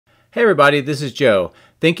Hey everybody, this is Joe.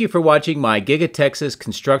 Thank you for watching my Giga Texas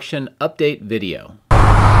construction update video.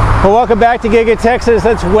 Well, welcome back to Giga Texas.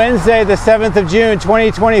 That's Wednesday, the 7th of June,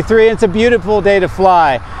 2023. It's a beautiful day to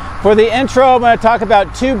fly. For the intro, I'm going to talk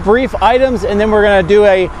about two brief items, and then we're going to do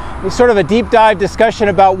a sort of a deep dive discussion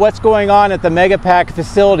about what's going on at the Megapack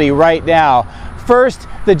facility right now. First,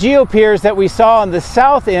 the GeoPiers that we saw on the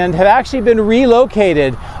south end have actually been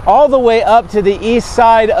relocated all the way up to the east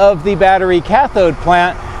side of the battery cathode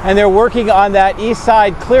plant, and they're working on that east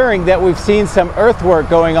side clearing that we've seen some earthwork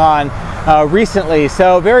going on recently.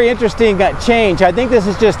 So very interesting change. I think this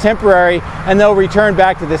is just temporary, and they'll return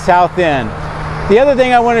back to the south end. The other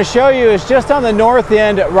thing I want to show you is just on the north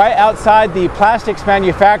end, right outside the plastics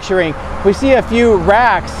manufacturing, we see a few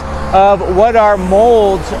racks of what are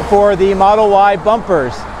molds for the Model Y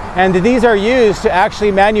bumpers. And these are used to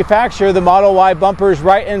actually manufacture the Model Y bumpers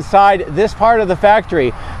right inside this part of the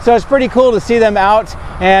factory. So it's pretty cool to see them out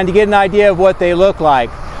and to get an idea of what they look like.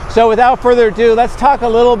 So without further ado, let's talk a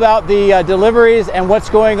little about the deliveries and what's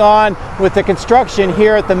going on with the construction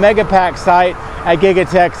here at the Megapack site at Giga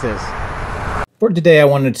Texas. For today, I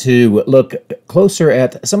wanted to look closer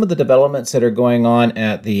at some of the developments that are going on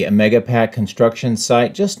at the Megapack construction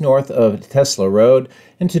site just north of Tesla Road.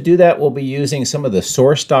 And to do that, we'll be using some of the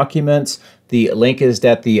source documents. The link is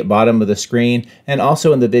at the bottom of the screen and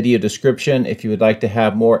also in the video description if you would like to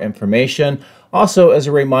have more information. Also, as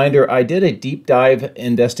a reminder, I did a deep dive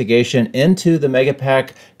investigation into the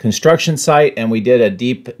Megapack construction site, and we did a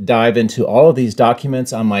deep dive into all of these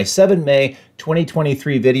documents on my 7 May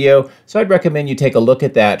 2023 video. So I'd recommend you take a look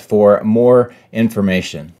at that for more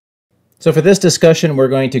information. So for this discussion, we're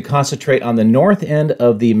going to concentrate on the north end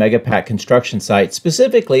of the Megapack construction site,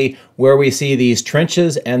 specifically where we see these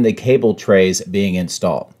trenches and the cable trays being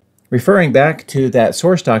installed. Referring back to that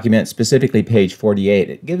source document, specifically page 48,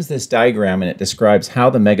 it gives this diagram and it describes how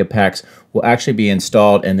the Megapacks will actually be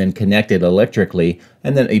installed and then connected electrically,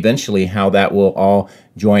 and then eventually how that will all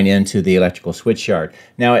join into the electrical switchyard.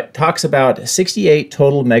 Now it talks about 68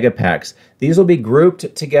 total Megapacks. These will be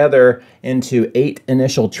grouped together into 8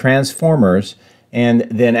 initial transformers, and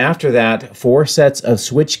then after that, 4 sets of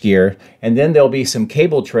switchgear, and then there'll be some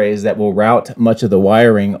cable trays that will route much of the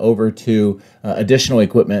wiring over to additional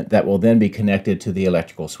equipment that will then be connected to the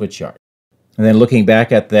electrical switchyard. And then looking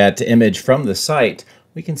back at that image from the site,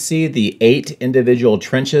 we can see the 8 individual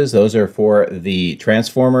trenches. Those are for the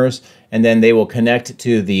transformers, and then they will connect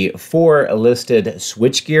to the 4 listed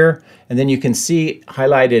switchgear. And then you can see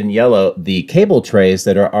highlighted in yellow the cable trays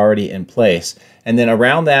that are already in place. And then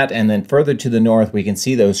around that and then further to the north, we can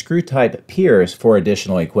see those screw type piers for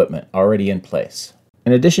additional equipment already in place.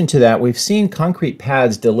 In addition to that, we've seen concrete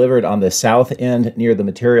pads delivered on the south end near the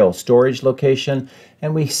material storage location,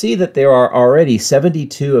 and we see that there are already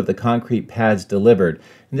 72 of the concrete pads delivered.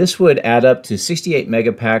 And this would add up to 68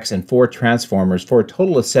 Megapacks and 4 transformers for a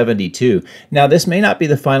total of 72. Now, this may not be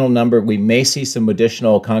the final number. We may see some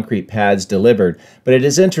additional concrete pads delivered, but it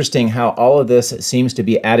is interesting how all of this seems to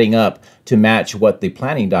be adding up to match what the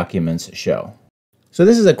planning documents show. So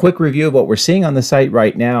this is a quick review of what we're seeing on the site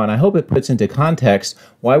right now, and I hope it puts into context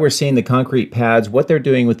why we're seeing the concrete pads, what they're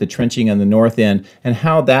doing with the trenching on the north end, and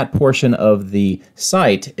how that portion of the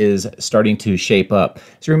site is starting to shape up.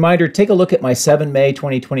 As a reminder, take a look at my 7 May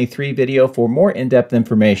 2023 video for more in-depth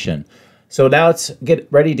information. So now let's get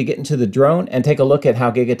ready to get into the drone and take a look at how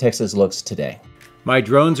Giga Texas looks today. My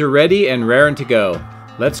drones are ready and raring to go.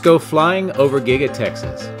 Let's go flying over Giga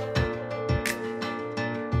Texas.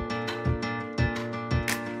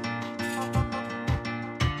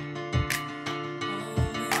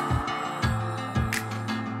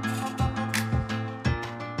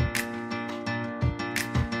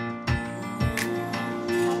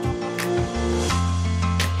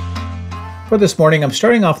 For this morning, I'm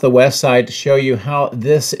starting off the west side to show you how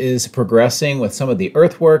this is progressing with some of the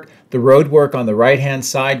earthwork, the road work on the right-hand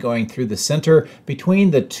side going through the center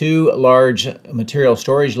between the 2 large material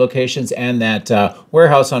storage locations and that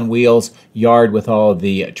warehouse on wheels yard with all of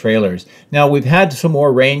the trailers. Now, we've had some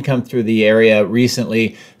more rain come through the area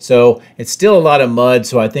recently, so it's still a lot of mud,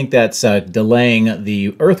 so I think that's delaying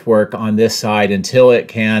the earthwork on this side until it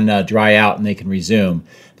can dry out and they can resume.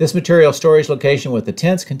 This material storage location with the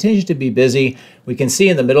tents continues to be busy. We can see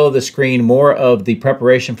in the middle of the screen more of the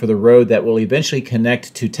preparation for the road that will eventually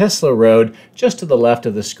connect to Tesla Road just to the left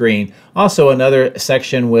of the screen. Also another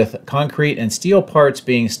section with concrete and steel parts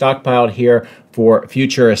being stockpiled here for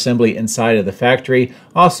future assembly inside of the factory.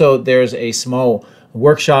 Also, there's a small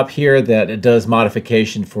workshop here that does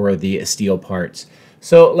modification for the steel parts.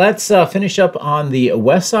 So let's finish up on the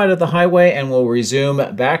west side of the highway and we'll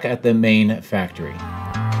resume back at the main factory.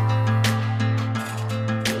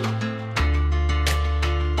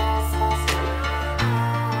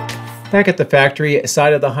 Back at the factory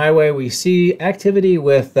side of the highway, we see activity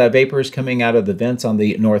with vapors coming out of the vents on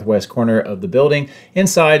the northwest corner of the building.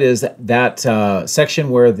 Inside is that section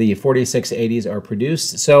where the 4680s are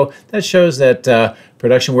produced. So that shows that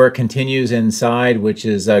production work continues inside, which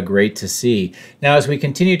is great to see. Now, as we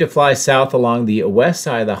continue to fly south along the west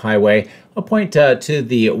side of the highway, I'll point to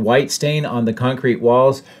the white stain on the concrete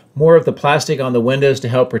walls, more of the plastic on the windows to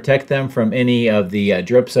help protect them from any of the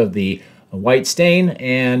drips of the white stain,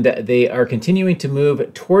 and they are continuing to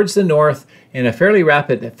move towards the north in a fairly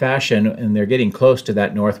rapid fashion, and they're getting close to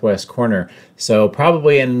that northwest corner. So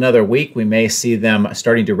probably in another week we may see them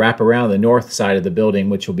starting to wrap around the north side of the building,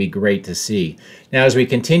 which will be great to see. Now, as we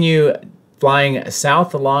continue flying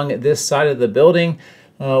south along this side of the building,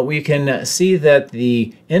 we can see that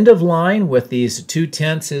the end of line with these two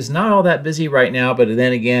tents is not all that busy right now, but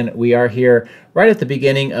then again, we are here right at the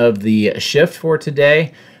beginning of the shift for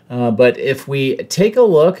today. But if we take a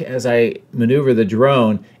look as I maneuver the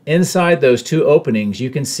drone inside those two openings, you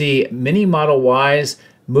can see many Model Ys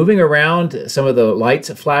moving around, some of the lights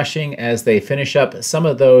flashing as they finish up some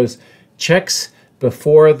of those checks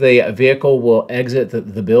before the vehicle will exit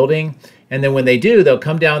the building. And then when they do, they'll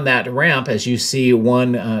come down that ramp, as you see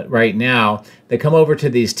one right now. They come over to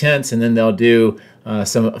these tents, and then they'll do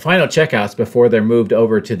some final checkouts before they're moved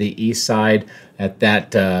over to the east side at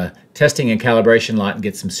that testing and calibration lot and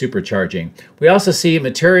get some supercharging. We also see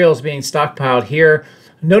materials being stockpiled here.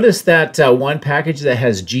 Notice that one package that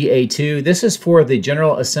has GA2. This is for the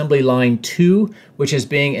General Assembly Line 2, which is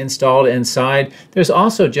being installed inside. There's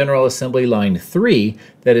also General Assembly Line 3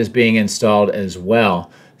 that is being installed as well.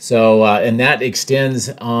 So, and that extends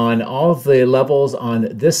on all of the levels on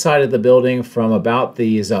this side of the building from about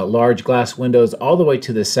these large glass windows all the way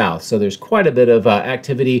to the south. So there's quite a bit of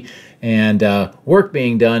activity and work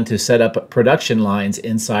being done to set up production lines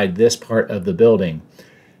inside this part of the building.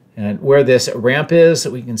 And where this ramp is,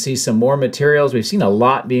 we can see some more materials. We've seen a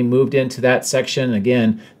lot being moved into that section.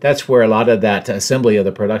 Again, that's where a lot of that assembly of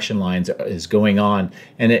the production lines is going on.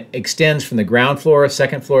 And it extends from the ground floor,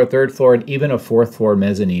 second floor, third floor, and even a fourth floor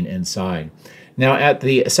mezzanine inside. Now, at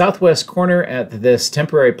the southwest corner at this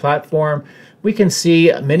temporary platform, we can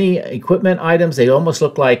see many equipment items. They almost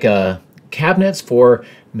look like cabinets for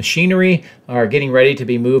machinery are getting ready to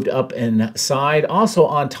be moved up inside. Also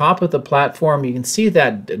on top of the platform, you can see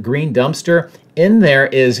that green dumpster. In there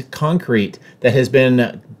is concrete that has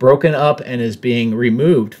been broken up and is being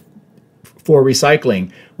removed for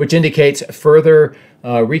recycling, which indicates further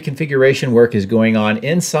reconfiguration work is going on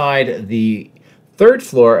inside the third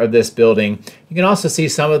floor of this building. You can also see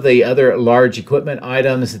some of the other large equipment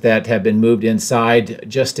items that have been moved inside,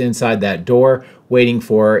 just inside that door, waiting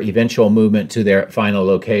for eventual movement to their final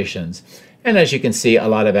locations. And as you can see, a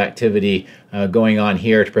lot of activity going on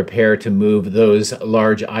here to prepare to move those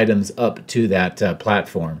large items up to that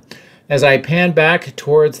platform. As I pan back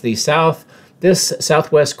towards the south, this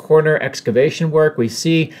southwest corner excavation work, we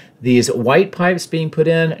see these white pipes being put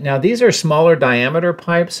in. Now, these are smaller diameter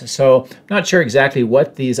pipes, so I'm not sure exactly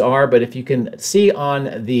what these are, but if you can see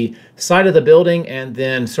on the side of the building and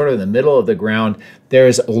then sort of in the middle of the ground,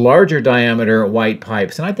 there's larger diameter white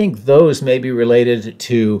pipes. And I think those may be related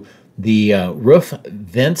to the roof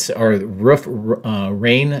vents or roof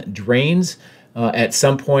rain drains at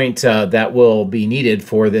some point that will be needed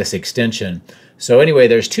for this extension. So anyway,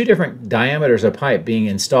 there's two different diameters of pipe being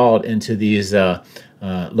installed into these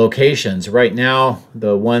locations. Right now,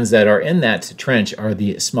 the ones that are in that trench are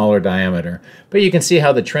the smaller diameter. But you can see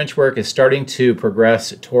how the trench work is starting to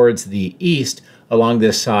progress towards the east along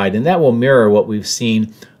this side, and that will mirror what we've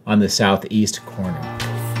seen on the southeast corner.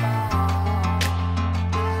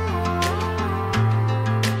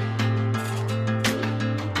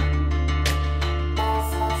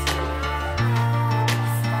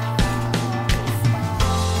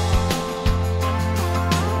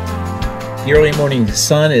 The early morning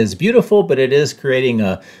sun is beautiful, but it is creating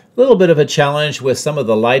a little bit of a challenge with some of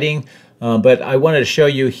the lighting. But I wanted to show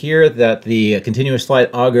you here that the continuous flight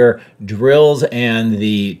auger drills and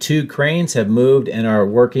the two cranes have moved and are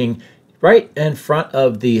working right in front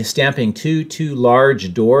of the stamping two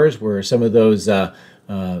large doors where some of those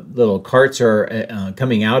little carts are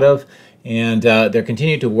coming out of. And they're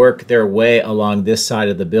continuing to work their way along this side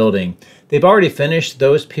of the building. They've already finished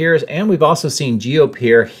those piers, and we've also seen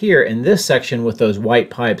GeoPier here in this section with those white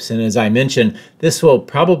pipes. And as I mentioned, this will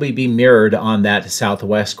probably be mirrored on that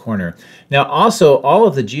southwest corner. Now, also, all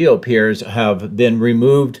of the GeoPiers have been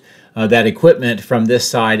removed, that equipment from this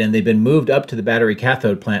side, and they've been moved up to the battery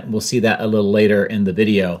cathode plant. We'll see that a little later in the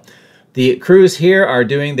video. The crews here are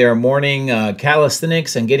doing their morning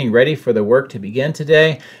calisthenics and getting ready for the work to begin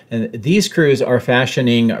today. And these crews are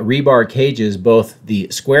fashioning rebar cages, both the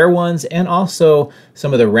square ones and also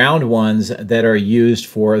some of the round ones that are used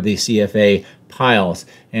for the CFA piles.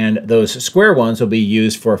 And those square ones will be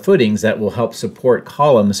used for footings that will help support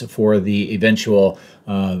columns for the eventual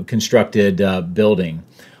constructed building.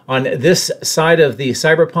 On this side of the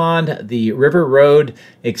cyber pond, the River Road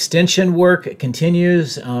extension work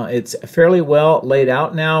continues. It's fairly well laid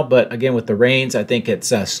out now, but again, with the rains, I think it's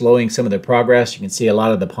slowing some of the progress. You can see a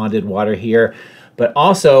lot of the ponded water here. But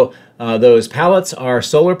also, those pallets are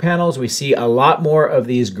solar panels. We see a lot more of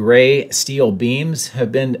these gray steel beams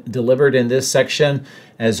have been delivered in this section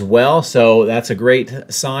as well. So that's a great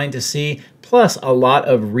sign to see. Plus, a lot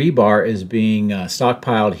of rebar is being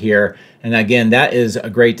stockpiled here. And again, that is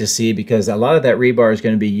great to see because a lot of that rebar is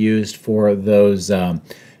going to be used for those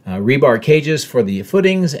rebar cages for the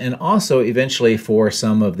footings and also eventually for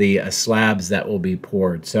some of the slabs that will be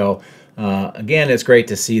poured. So again, it's great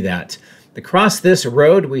to see that. Across this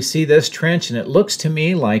road, we see this trench, and it looks to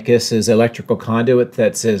me like this is electrical conduit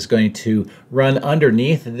that is going to run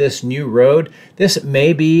underneath this new road. This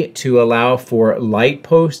may be to allow for light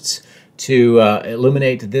posts to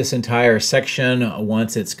illuminate this entire section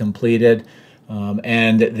once it's completed.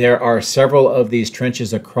 And there are several of these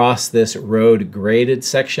trenches across this road graded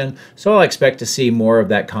section, so I'll expect to see more of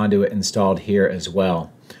that conduit installed here as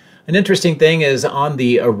well. An interesting thing is on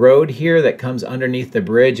the road here that comes underneath the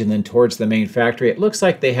bridge and then towards the main factory, it looks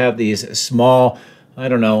like they have these small, I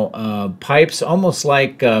don't know, pipes, almost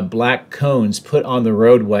like black cones put on the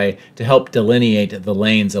roadway to help delineate the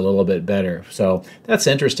lanes a little bit better. So that's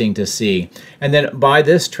interesting to see. And then by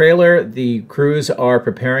this trailer, the crews are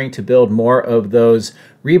preparing to build more of those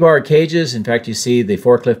rebar cages. In fact, you see the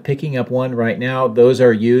forklift picking up one right now. Those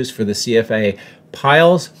are used for the CFA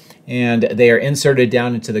piles, and they are inserted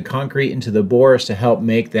down into the concrete, into the bores to help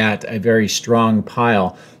make that a very strong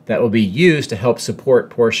pile that will be used to help support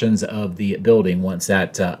portions of the building once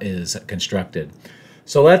that is constructed.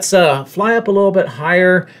 So let's fly up a little bit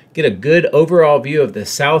higher, get a good overall view of the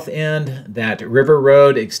south end, that River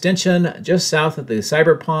Road extension just south of the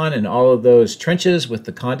cyber pond and all of those trenches with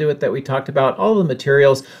the conduit that we talked about, all the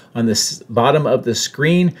materials on the bottom of the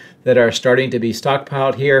screen that are starting to be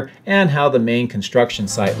stockpiled here, and how the main construction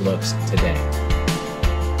site looks today.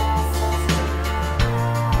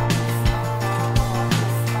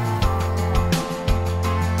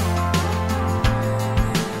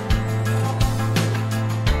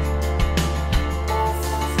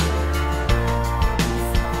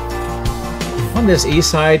 On this east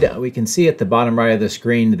side, we can see at the bottom right of the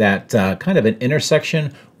screen that kind of an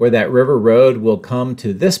intersection where that River Road will come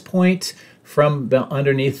to this point from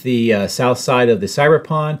underneath the south side of the cyber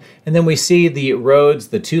pond. And then we see the roads,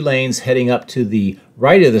 the two lanes heading up to the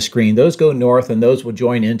right of the screen. Those go north and those will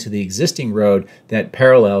join into the existing road that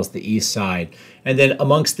parallels the east side. And then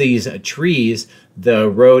amongst these trees, the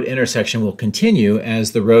road intersection will continue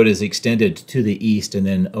as the road is extended to the east and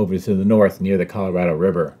then over to the north near the Colorado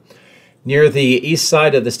River. Near the east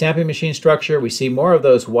side of the stamping machine structure, we see more of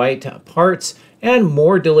those white parts and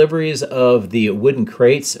more deliveries of the wooden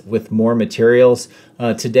crates with more materials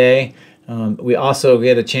today. We also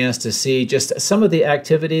get a chance to see just some of the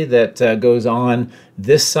activity that goes on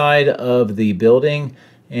this side of the building.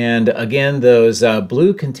 And again, those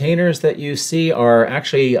blue containers that you see are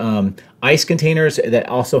actually ice containers that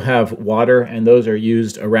also have water, and those are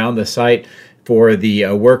used around the site for the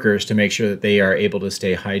workers to make sure that they are able to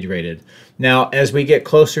stay hydrated. Now, as we get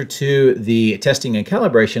closer to the testing and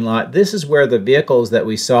calibration lot, this is where the vehicles that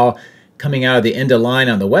we saw coming out of the end of line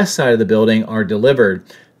on the west side of the building are delivered.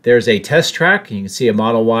 There's a test track. You can see a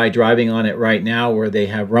Model Y driving on it right now where they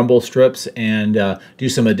have rumble strips and do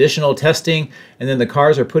some additional testing. And then the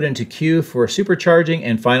cars are put into queue for supercharging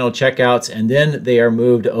and final checkouts, and then they are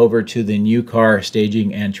moved over to the new car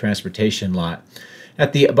staging and transportation lot.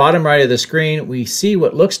 At the bottom right of the screen, we see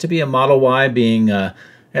what looks to be a Model Y being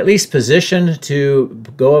at least positioned to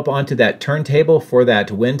go up onto that turntable for that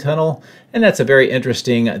wind tunnel. And that's a very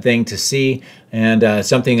interesting thing to see, and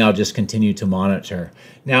something I'll just continue to monitor.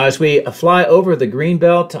 Now, as we fly over the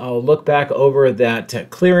greenbelt, I'll look back over that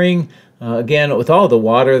clearing. Again, with all the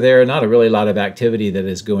water there, not a really lot of activity that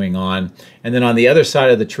is going on. And then on the other side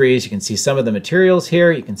of the trees, you can see some of the materials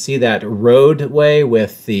here. You can see that roadway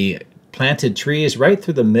with the planted trees right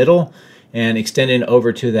through the middle and extending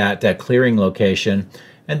over to that clearing location.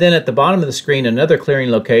 And then at the bottom of the screen, another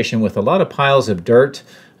clearing location with a lot of piles of dirt.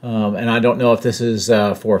 And I don't know if this is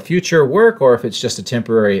for future work or if it's just a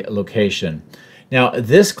temporary location. Now,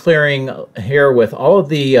 this clearing here with all of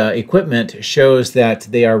the equipment shows that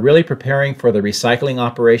they are really preparing for the recycling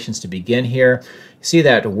operations to begin here. You see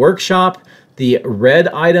that workshop, the red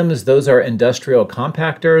items, those are industrial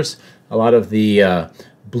compactors. A lot of the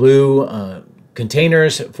blue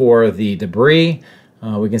containers for the debris.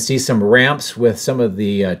 We can see some ramps with some of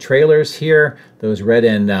the trailers here, those red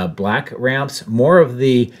and black ramps. More of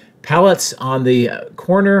the pallets on the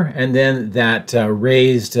corner, and then that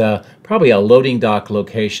raised, probably a loading dock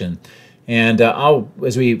location. And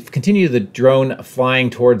as we continue the drone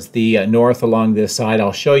flying towards the north along this side,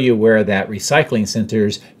 I'll show you where that recycling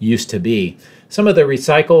centers used to be. Some of the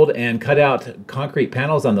recycled and cut out concrete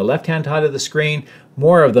panels on the left-hand side of the screen,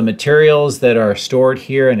 more of the materials that are stored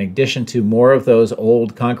here, in addition to more of those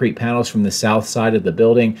old concrete panels from the south side of the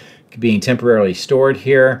building being temporarily stored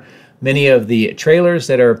here. Many of the trailers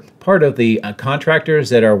that are part of the contractors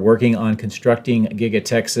that are working on constructing Giga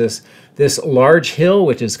Texas. This large hill,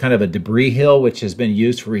 which is kind of a debris hill, which has been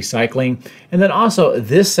used for recycling. And then also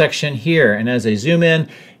this section here. And as I zoom in,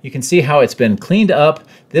 you can see how it's been cleaned up.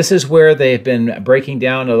 This is where they've been breaking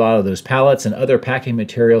down a lot of those pallets and other packing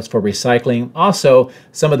materials for recycling. Also,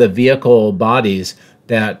 some of the vehicle bodies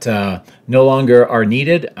that no longer are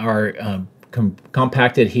needed are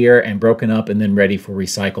compacted here and broken up and then ready for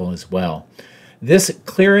recycle as well. This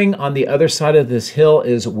clearing on the other side of this hill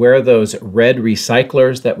is where those red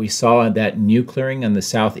recyclers that we saw in that new clearing on the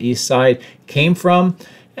southeast side came from.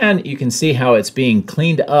 And you can see how it's being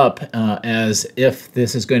cleaned up as if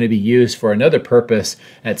this is going to be used for another purpose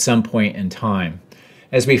at some point in time.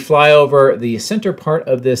 As we fly over the center part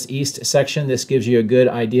of this east section, this gives you a good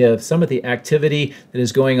idea of some of the activity that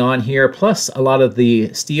is going on here, plus a lot of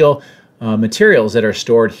the steel materials that are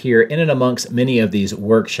stored here in and amongst many of these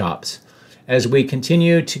workshops. As we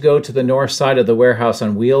continue to go to the north side of the warehouse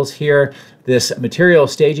on wheels here, this material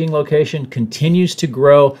staging location continues to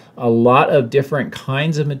grow a lot of different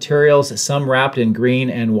kinds of materials, some wrapped in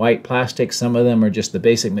green and white plastic, some of them are just the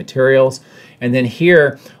basic materials. And then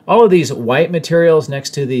here, all of these white materials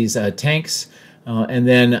next to these tanks, and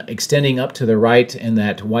then extending up to the right in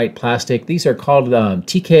that white plastic. These are called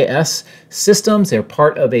TKS systems. They're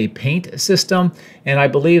part of a paint system, and I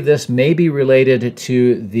believe this may be related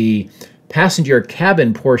to the passenger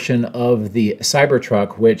cabin portion of the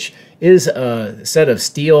Cybertruck, which is a set of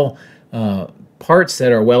steel parts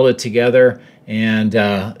that are welded together and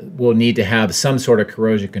will need to have some sort of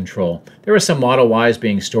corrosion control. There are some Model Ys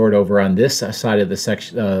being stored over on this side of the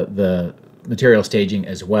section, the material staging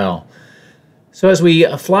as well. So as we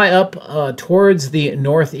fly up towards the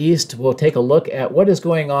northeast, we'll take a look at what is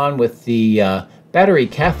going on with the battery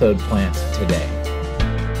cathode plant today.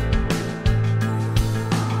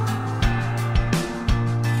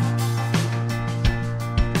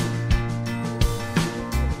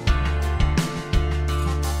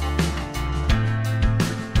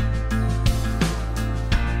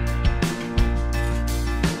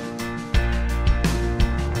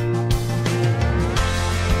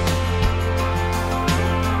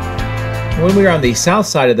 When we were on the south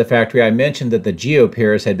side of the factory, I mentioned that the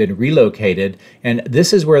GeoPiers had been relocated, and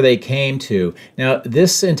this is where they came to. Now,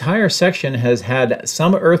 this entire section has had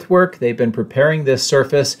some earthwork. They've been preparing this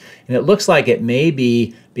surface, and it looks like it may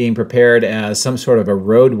be being prepared as some sort of a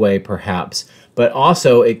roadway, perhaps. But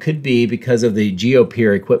also, it could be, because of the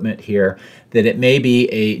GeoPier equipment here, that it may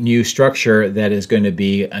be a new structure that is going to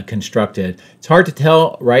be constructed. It's hard to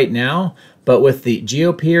tell right now, but with the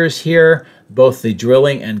GeoPiers here, both the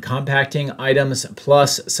drilling and compacting items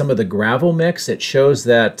plus some of the gravel mix, it shows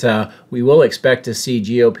that we will expect to see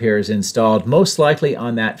GeoPiers installed most likely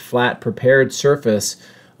on that flat prepared surface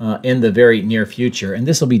in the very near future. And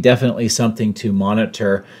this will be definitely something to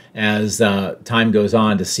monitor as time goes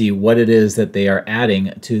on to see what it is that they are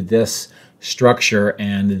adding to this structure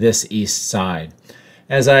and this east side.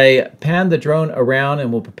 As I pan the drone around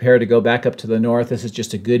and we'll prepare to go back up to the north, this is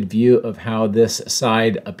just a good view of how this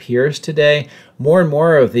side appears today. More and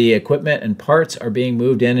more of the equipment and parts are being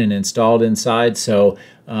moved in and installed inside, so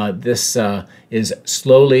this is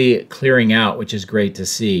slowly clearing out, which is great to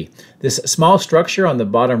see. This small structure on the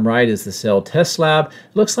bottom right is the cell test lab.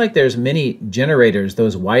 It looks like there's many generators,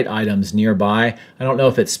 those white items nearby. I don't know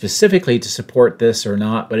if it's specifically to support this or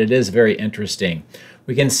not, but it is very interesting.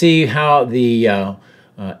 We can see how the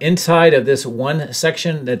inside of this one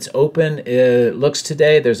section that's open looks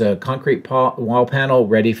today. There's a concrete wall panel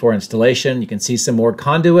ready for installation. You can see some more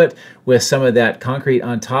conduit with some of that concrete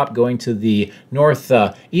on top going to the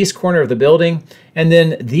northeast corner of the building. And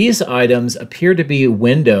then these items appear to be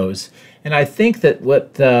windows. And I think that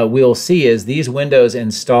what we'll see is these windows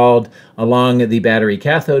installed along the battery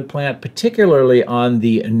cathode plant, particularly on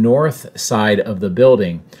the north side of the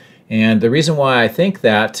building. And the reason why I think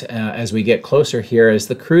that as we get closer here is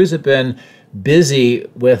the crews have been busy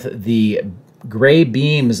with the gray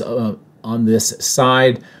beams on this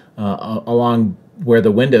side along where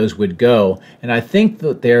the windows would go. And I think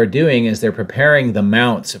what they're doing is they're preparing the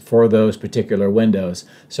mounts for those particular windows.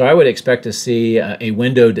 So I would expect to see a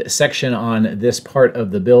windowed section on this part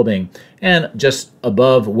of the building and just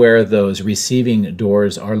above where those receiving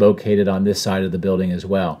doors are located on this side of the building as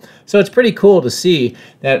well. So it's pretty cool to see.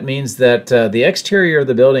 That means that the exterior of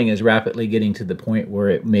the building is rapidly getting to the point where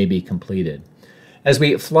it may be completed. As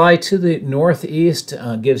we fly to the northeast,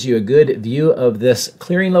 gives you a good view of this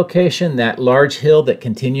clearing location, that large hill that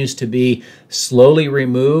continues to be slowly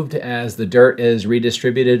removed as the dirt is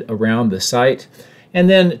redistributed around the site. And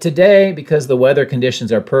then today, because the weather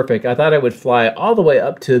conditions are perfect, I thought I would fly all the way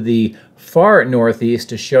up to the far northeast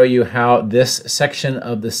to show you how this section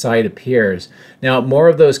of the site appears. Now, more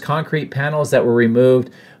of those concrete panels that were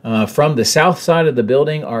removed from the south side of the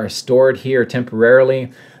building are stored here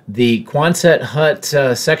temporarily. The Quonset hut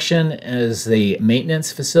section is the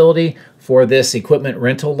maintenance facility for this equipment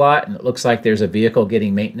rental lot, and it looks like there's a vehicle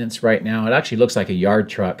getting maintenance right now. It actually looks like a yard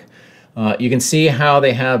truck. You can see how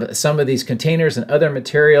they have some of these containers and other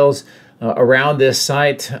materials around this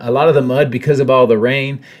site, a lot of the mud because of all the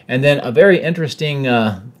rain. And then a very interesting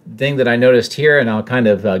thing that I noticed here, and I'll kind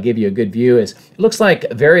of give you a good view, is it looks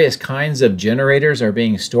like various kinds of generators are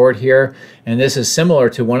being stored here, and this is similar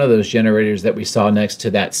to one of those generators that we saw next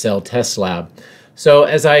to that cell test lab. So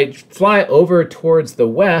as I fly over towards the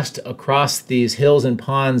west across these hills and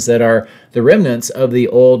ponds that are the remnants of the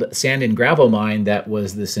old sand and gravel mine that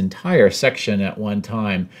was this entire section at one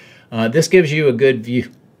time, this gives you a good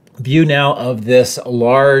view now of this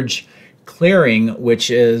large clearing, which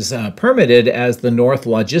is permitted as the North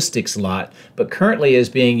Logistics lot, but currently is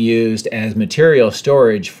being used as material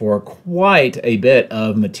storage for quite a bit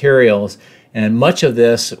of materials. And much of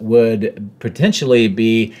this would potentially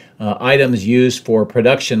be items used for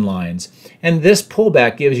production lines. And this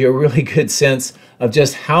pullback gives you a really good sense of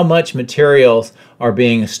just how much materials are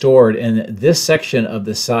being stored in this section of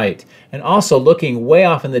the site. And also looking way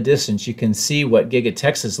off in the distance, you can see what Giga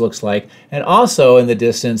Texas looks like. And also in the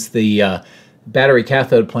distance, the battery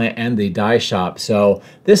cathode plant and the die shop. So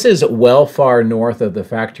this is well far north of the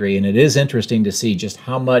factory, and it is interesting to see just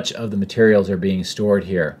how much of the materials are being stored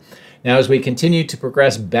here. Now, as we continue to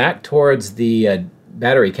progress back towards the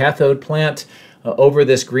battery cathode plant, over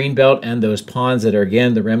this green belt and those ponds that are,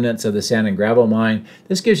 again, the remnants of the sand and gravel mine,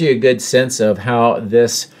 this gives you a good sense of how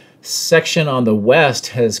this section on the west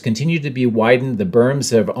has continued to be widened. The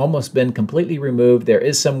berms have almost been completely removed. There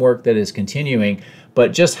is some work that is continuing,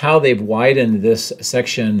 but just how they've widened this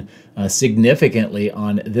section significantly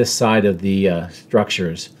on this side of the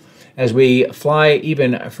structures. As we fly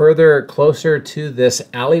even further closer to this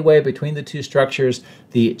alleyway between the two structures,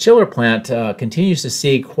 the chiller plant continues to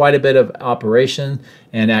see quite a bit of operation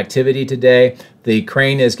and activity today. The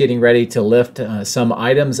crane is getting ready to lift some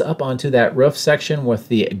items up onto that roof section with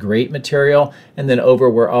the grate material, and then over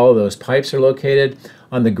where all of those pipes are located.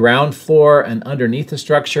 On the ground floor and underneath the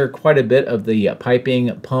structure, quite a bit of the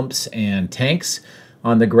piping, pumps, and tanks.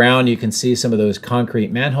 On the ground, you can see some of those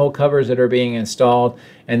concrete manhole covers that are being installed.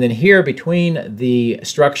 And then here between the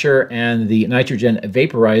structure and the nitrogen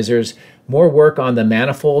vaporizers, more work on the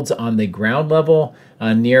manifolds on the ground level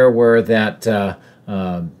near where that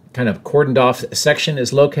kind of cordoned off section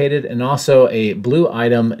is located, and also a blue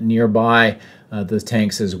item nearby the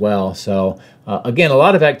tanks as well. So again, a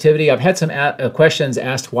lot of activity. I've had some questions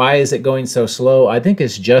asked, why is it going so slow? I think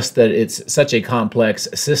it's just that it's such a complex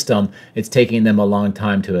system, it's taking them a long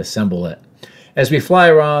time to assemble it. As we fly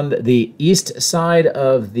around the east side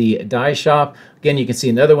of the die shop, again, you can see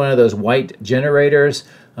another one of those white generators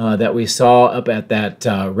that we saw up at that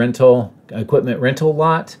equipment rental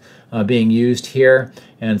lot being used here,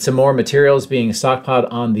 and some more materials being stockpiled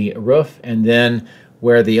on the roof, and then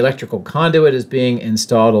where the electrical conduit is being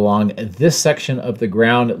installed along this section of the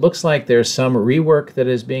ground. It looks like there's some rework that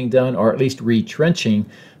is being done, or at least retrenching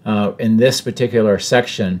in this particular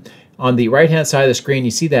section. On the right-hand side of the screen, you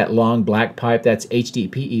see that long black pipe. That's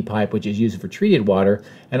HDPE pipe, which is used for treated water,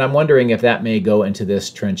 and I'm wondering if that may go into this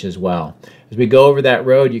trench as well. As we go over that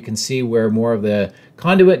road, you can see where more of the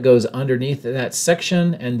conduit goes underneath that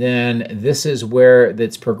section, and then this is where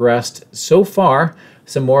that's progressed so far.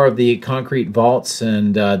 Some more of the concrete vaults,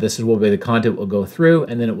 and this is where the conduit will go through,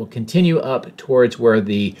 and then it will continue up towards where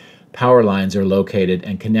the power lines are located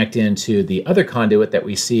and connect into the other conduit that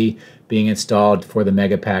we see being installed for the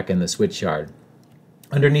Megapack and the switchyard.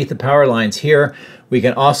 Underneath the power lines here, we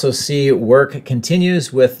can also see work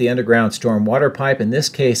continues with the underground storm water pipe, in this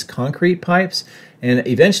case concrete pipes, and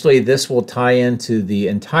eventually this will tie into the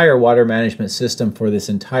entire water management system for this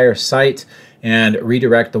entire site and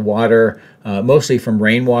redirect the water mostly from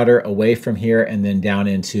rainwater away from here and then down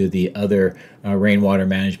into the other rainwater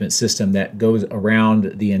management system that goes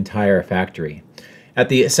around the entire factory. At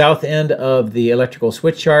the south end of the electrical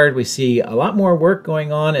switchyard, we see a lot more work going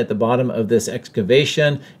on at the bottom of this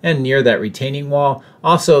excavation and near that retaining wall.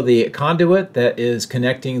 Also, the conduit that is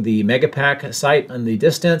connecting the Megapack site in the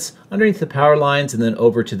distance underneath the power lines and then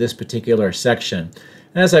over to this particular section.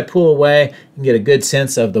 And as I pull away, you can get a good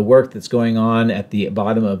sense of the work that's going on at the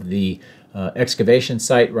bottom of the excavation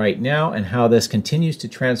site right now and how this continues to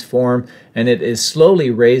transform, and it is slowly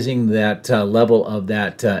raising that level of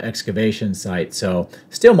that excavation site. So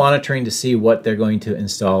still monitoring to see what they're going to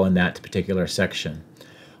install in that particular section.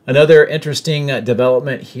 Another interesting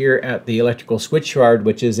development here at the electrical switchyard,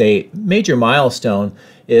 which is a major milestone,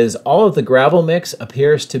 is all of the gravel mix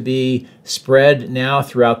appears to be spread now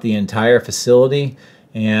throughout the entire facility.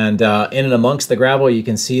 And in and amongst the gravel, you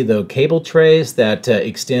can see the cable trays that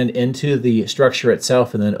extend into the structure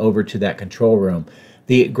itself and then over to that control room.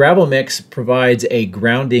 The gravel mix provides a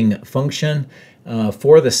grounding function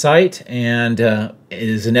for the site and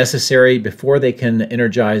is necessary before they can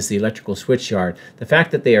energize the electrical switchyard. The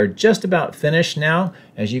fact that they are just about finished now,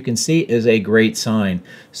 as you can see, is a great sign.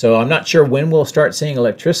 So I'm not sure when we'll start seeing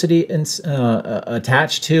electricity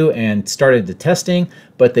attached to and started the testing,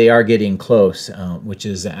 but they are getting close, which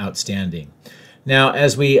is outstanding. Now,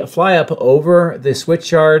 as we fly up over the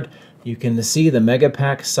switchyard, you can see the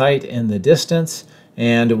Megapack site in the distance,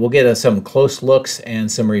 and we'll get some close looks and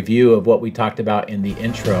some review of what we talked about in the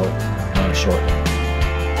intro shortly.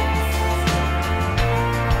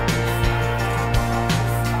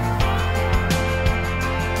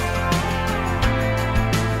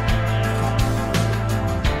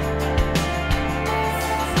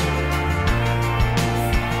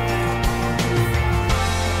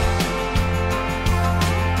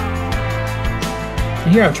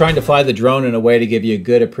 Here I'm trying to fly the drone in a way to give you a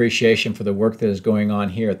good appreciation for the work that is going on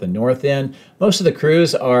here at the north end. Most of the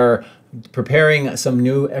crews are preparing some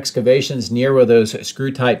new excavations near where those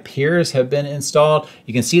screw-type piers have been installed.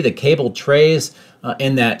 You can see the cable trays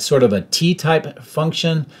in that sort of a T-type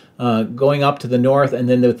function going up to the north. And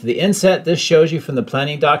then the inset, this shows you from the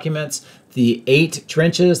planning documents, the 8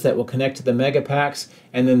 trenches that will connect to the Megapacks,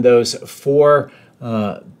 and then those 4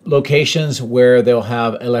 locations where they'll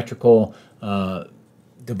have electrical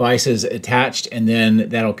devices attached, and then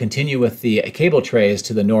that'll continue with the cable trays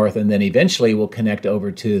to the north, and then eventually will connect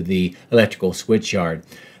over to the electrical switchyard.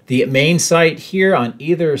 The main site here on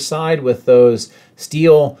either side with those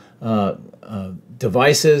steel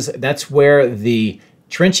devices, that's where the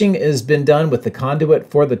trenching has been done with the conduit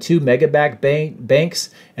for the 2 Megapack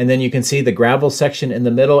banks, and then you can see the gravel section in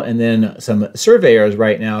the middle, and then some surveyors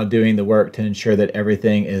right now doing the work to ensure that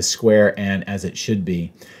everything is square and as it should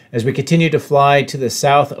be. As we continue to fly to the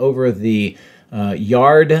south over the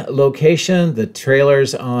yard location, the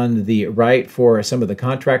trailers on the right for some of the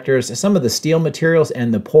contractors, some of the steel materials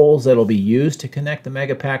and the poles that will be used to connect the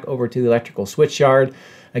Megapack over to the electrical switchyard.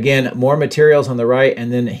 Again, more materials on the right,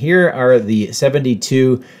 and then here are the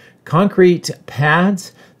 72 concrete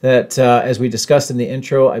pads that, as we discussed in the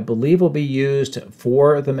intro, I believe will be used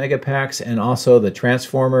for the Megapacks and also the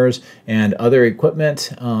transformers and other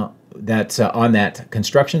equipment that's on that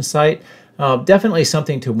construction site. Definitely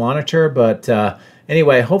something to monitor, but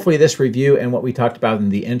anyway, hopefully this review and what we talked about in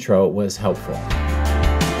the intro was helpful.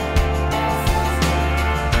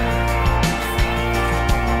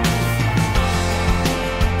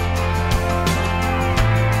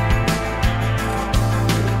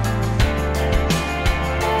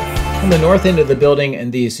 On the north end of the building,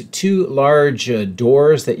 and these 2 large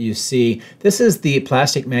doors that you see, this is the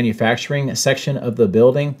plastic manufacturing section of the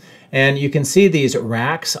building, and you can see these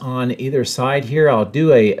racks on either side here. I'll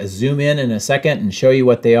do a zoom in a second and show you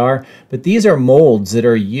what they are, but these are molds that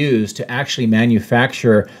are used to actually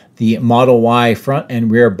manufacture the Model Y front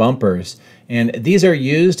and rear bumpers, and these are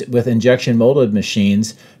used with injection molded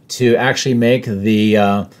machines to actually make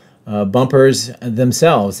the bumpers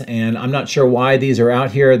themselves. And I'm not sure why these are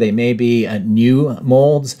out here. They may be new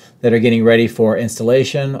molds that are getting ready for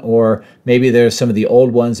installation, or maybe there's some of the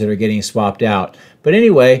old ones that are getting swapped out. But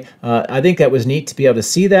anyway, I think that was neat to be able to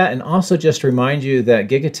see that, and also just remind you that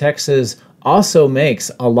Giga Texas also makes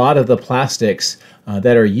a lot of the plastics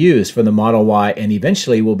that are used for the Model Y and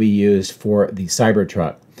eventually will be used for the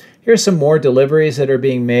Cybertruck. Here's some more deliveries that are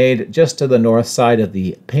being made just to the north side of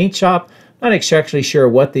the paint shop. Not exactly sure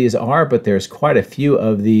what these are, but there's quite a few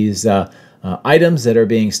of these items that are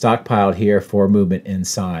being stockpiled here for movement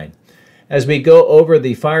inside. As we go over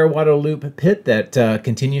the firewater loop pit that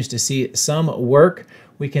continues to see some work,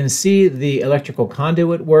 we can see the electrical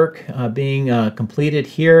conduit work being completed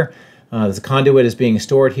here. The conduit is being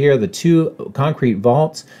stored here, the two concrete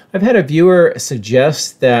vaults. I've had a viewer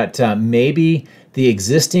suggest that maybe the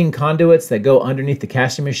existing conduits that go underneath the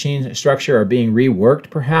casting machine structure are being reworked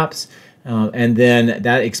perhaps. And then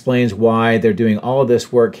that explains why they're doing all of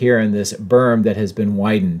this work here in this berm that has been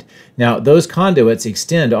widened. Now, those conduits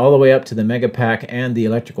extend all the way up to the Megapack and the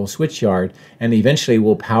electrical switchyard and eventually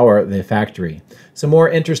will power the factory. Some more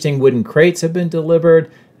interesting wooden crates have been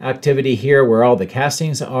delivered. Activity here where all the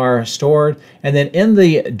castings are stored. And then in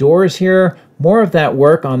the doors here, more of that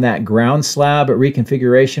work on that ground slab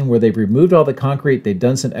reconfiguration where they've removed all the concrete, they've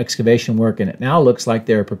done some excavation work, and it now looks like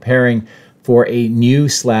they're preparing for a new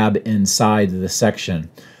slab inside the section.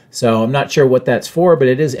 So I'm not sure what that's for, but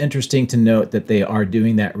it is interesting to note that they are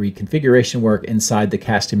doing that reconfiguration work inside the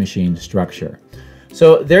casting machine structure.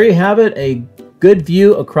 So there you have it, a good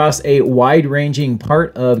view across a wide-ranging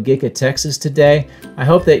part of Giga Texas today. I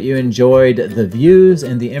hope that you enjoyed the views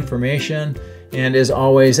and the information. And as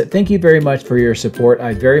always, thank you very much for your support.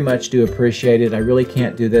 I very much do appreciate it. I really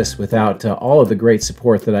can't do this without all of the great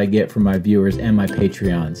support that I get from my viewers and my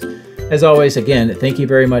Patreons. As always, again, thank you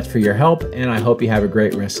very much for your help, and I hope you have a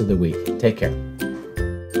great rest of the week. Take care.